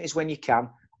opportunities when you can,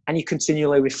 and you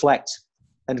continually reflect.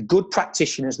 And good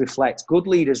practitioners reflect, good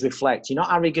leaders reflect. You're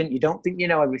not arrogant, you don't think you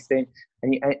know everything,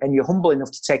 and you're humble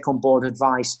enough to take on board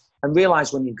advice and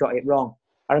realise when you've got it wrong.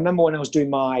 I remember when I was doing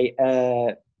my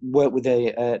work with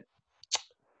a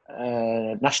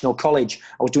national college,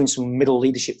 I was doing some middle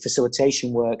leadership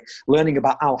facilitation work, learning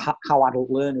about how adult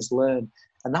learners learn.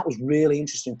 And that was really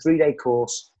interesting. 3-day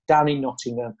course down in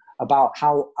Nottingham about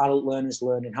how adult learners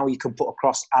learn and how you can put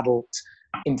across adult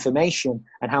information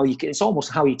and how you can, it's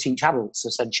almost how you teach adults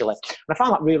essentially. And I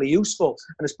found that really useful.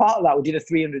 And as part of that, we did a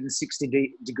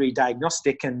 360-degree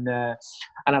diagnostic, and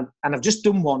I've just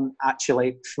done one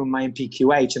actually from my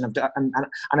NPQH, and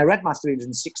I read my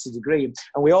 360-degree,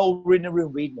 and we all were in a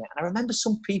room reading it. And I remember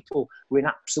some people were in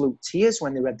absolute tears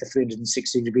when they read the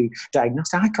 360-degree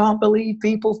diagnostic. I can't believe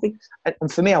people think.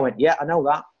 And for me, I went, yeah, I know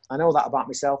that about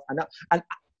myself. I know,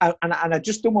 and I'd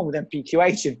just done one with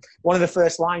NPQH, and one of the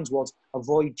first lines was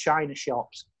avoid China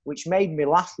shops, which made me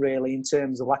laugh really in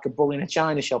terms of like a bull in a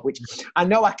China shop, which I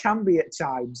know I can be at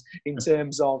times in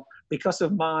terms of, because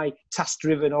of my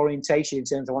task-driven orientation in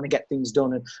terms of I want to get things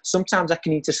done. And sometimes I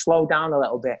can need to slow down a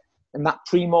little bit, and that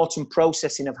pre-mortem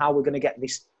processing of how we're going to get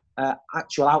this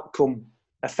actual outcome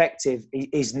effective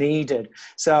is needed.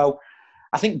 So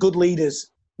I think good leaders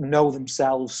know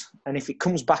themselves, and if it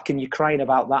comes back and you're crying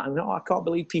about that and I can't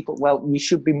believe people, well, you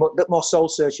should be a bit more soul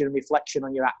searching and reflection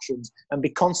on your actions and be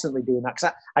constantly doing that,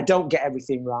 because I don't get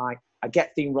everything right, I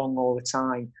get things wrong all the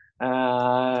time,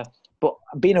 but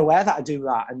being aware that I do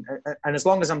that, and as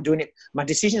long as I'm doing it, my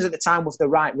decisions at the time with the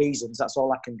right reasons, that's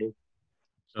all I can do.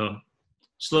 So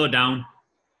slow down,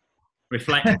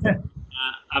 reflect,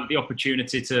 have the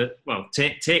opportunity to, well,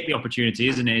 take the opportunity,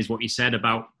 isn't it, is what you said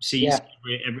about seeing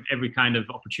every kind of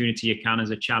opportunity you can as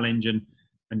a challenge, and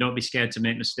don't be scared to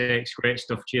make mistakes. Great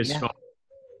stuff. Cheers, Scott.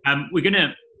 We're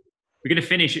gonna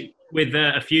finish with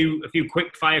a few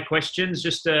quick fire questions,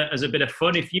 just as a bit of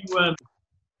fun. If you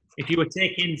were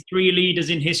taking 3 leaders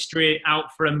in history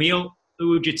out for a meal, who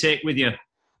would you take with you?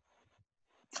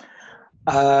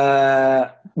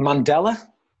 Mandela,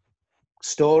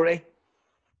 story,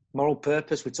 moral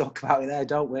purpose, we talk about it there,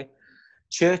 don't we?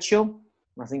 Churchill,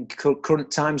 I think current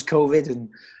times, COVID, and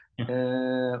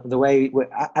the way,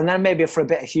 and then maybe for a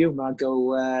bit of humour, I'd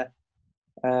go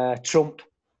Trump,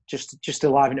 just to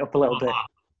liven it up a little bit.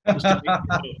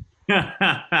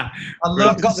 I'd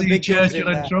love to see Churchill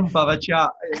and Trump have a chat.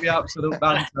 It'd be absolute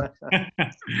banter.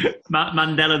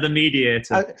 Mandela the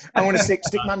mediator. I want to stick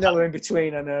Mandela in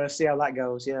between and see how that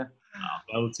goes. Yeah.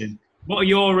 Belting. What are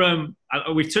your?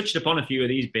 We've touched upon a few of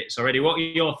these bits already. What are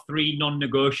your 3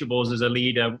 non-negotiables as a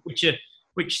leader? Which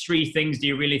 3 things do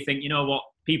you really think, you know what,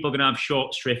 people are going to have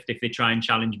short shrift if they try and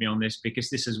challenge me on this, because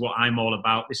this is what I'm all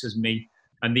about. This is me,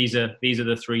 and these are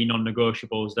the 3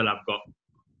 non-negotiables that I've got.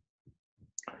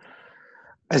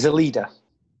 As a leader,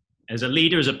 as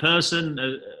a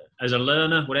person, as a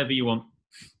learner, whatever you want.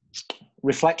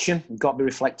 Reflection. You've got to be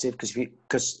reflective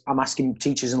because I'm asking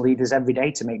teachers and leaders every day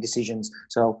to make decisions.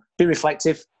 So be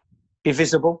reflective, be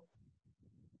visible,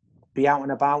 be out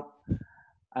and about.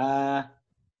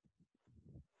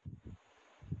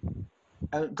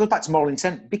 Goes back to moral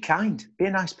intent. Be kind. Be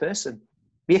a nice person.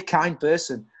 Be a kind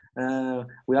person.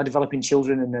 We are developing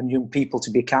children and young people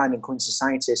to be kind and kind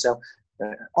society. So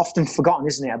often forgotten,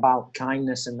 isn't it, about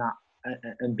kindness and that.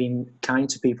 And being kind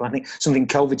to people. I think something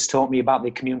COVID's taught me about the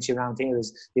community around here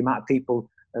is the amount of people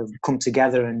have come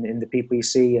together and the people you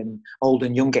see and old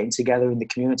and young getting together in the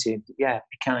community. Yeah,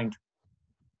 be kind.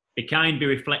 Be kind, be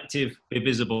reflective, be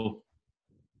visible.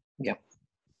 Yeah.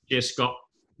 Cheers, Scott.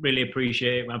 Really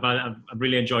appreciate it. I've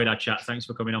really enjoyed our chat. Thanks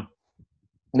for coming on.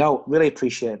 No, really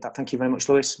appreciate that. Thank you very much,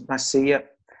 Lewis. Nice to see you.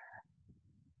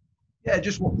 Yeah,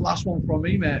 just one last one from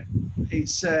me, mate.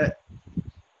 It's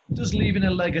does leaving a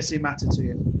legacy matter to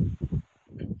you?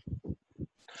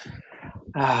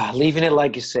 Leaving a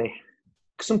legacy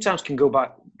sometimes can go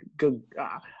back.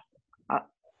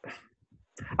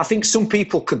 I think some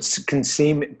people could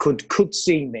see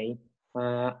me,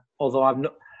 although I'm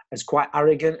not, as quite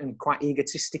arrogant and quite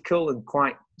egotistical and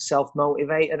quite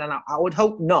self-motivated, and I would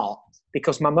hope not,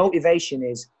 because my motivation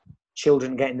is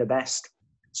children getting the best.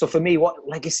 So for me, what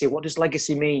does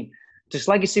legacy mean? Does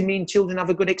legacy mean children have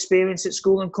a good experience at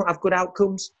school and have good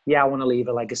outcomes? Yeah, I want to leave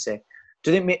a legacy.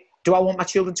 Do I want my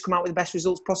children to come out with the best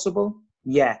results possible?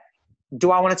 Yeah.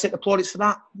 Do I want to take the plaudits for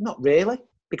that? Not really,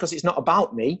 because it's not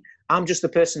about me. I'm just the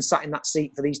person sat in that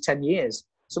seat for these 10 years.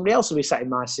 Somebody else will be sat in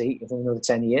my seat for another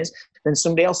 10 years. Then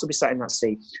somebody else will be sat in that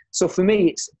seat. So for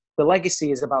me, the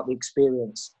legacy is about the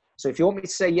experience. So if you want me to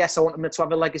say, yes, I want them to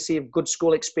have a legacy of good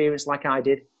school experience like I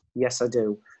did, yes, I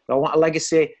do. Do I want a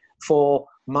legacy for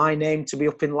my name to be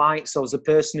up in lights as a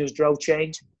person who's drove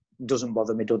change? Doesn't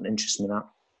bother me, doesn't interest me that.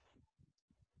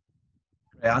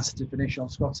 Great answer to finish on,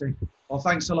 Scotty. Well,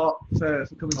 thanks a lot for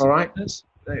coming to us.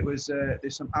 It was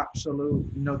there's some absolute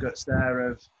nuggets there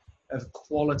of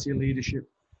quality leadership,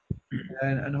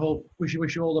 and wish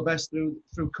you all the best through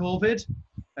COVID,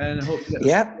 and hope you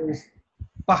get the school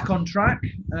back on track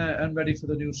and ready for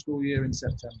the new school year in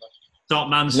September. Top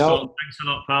man, Scott. Thanks a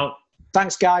lot, pal.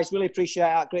 Thanks, guys. Really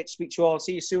appreciate it. Great to speak to you all.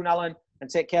 See you soon, Alan, and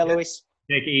take care, Lewis.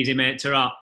 Take it easy, mate. Ta-ra.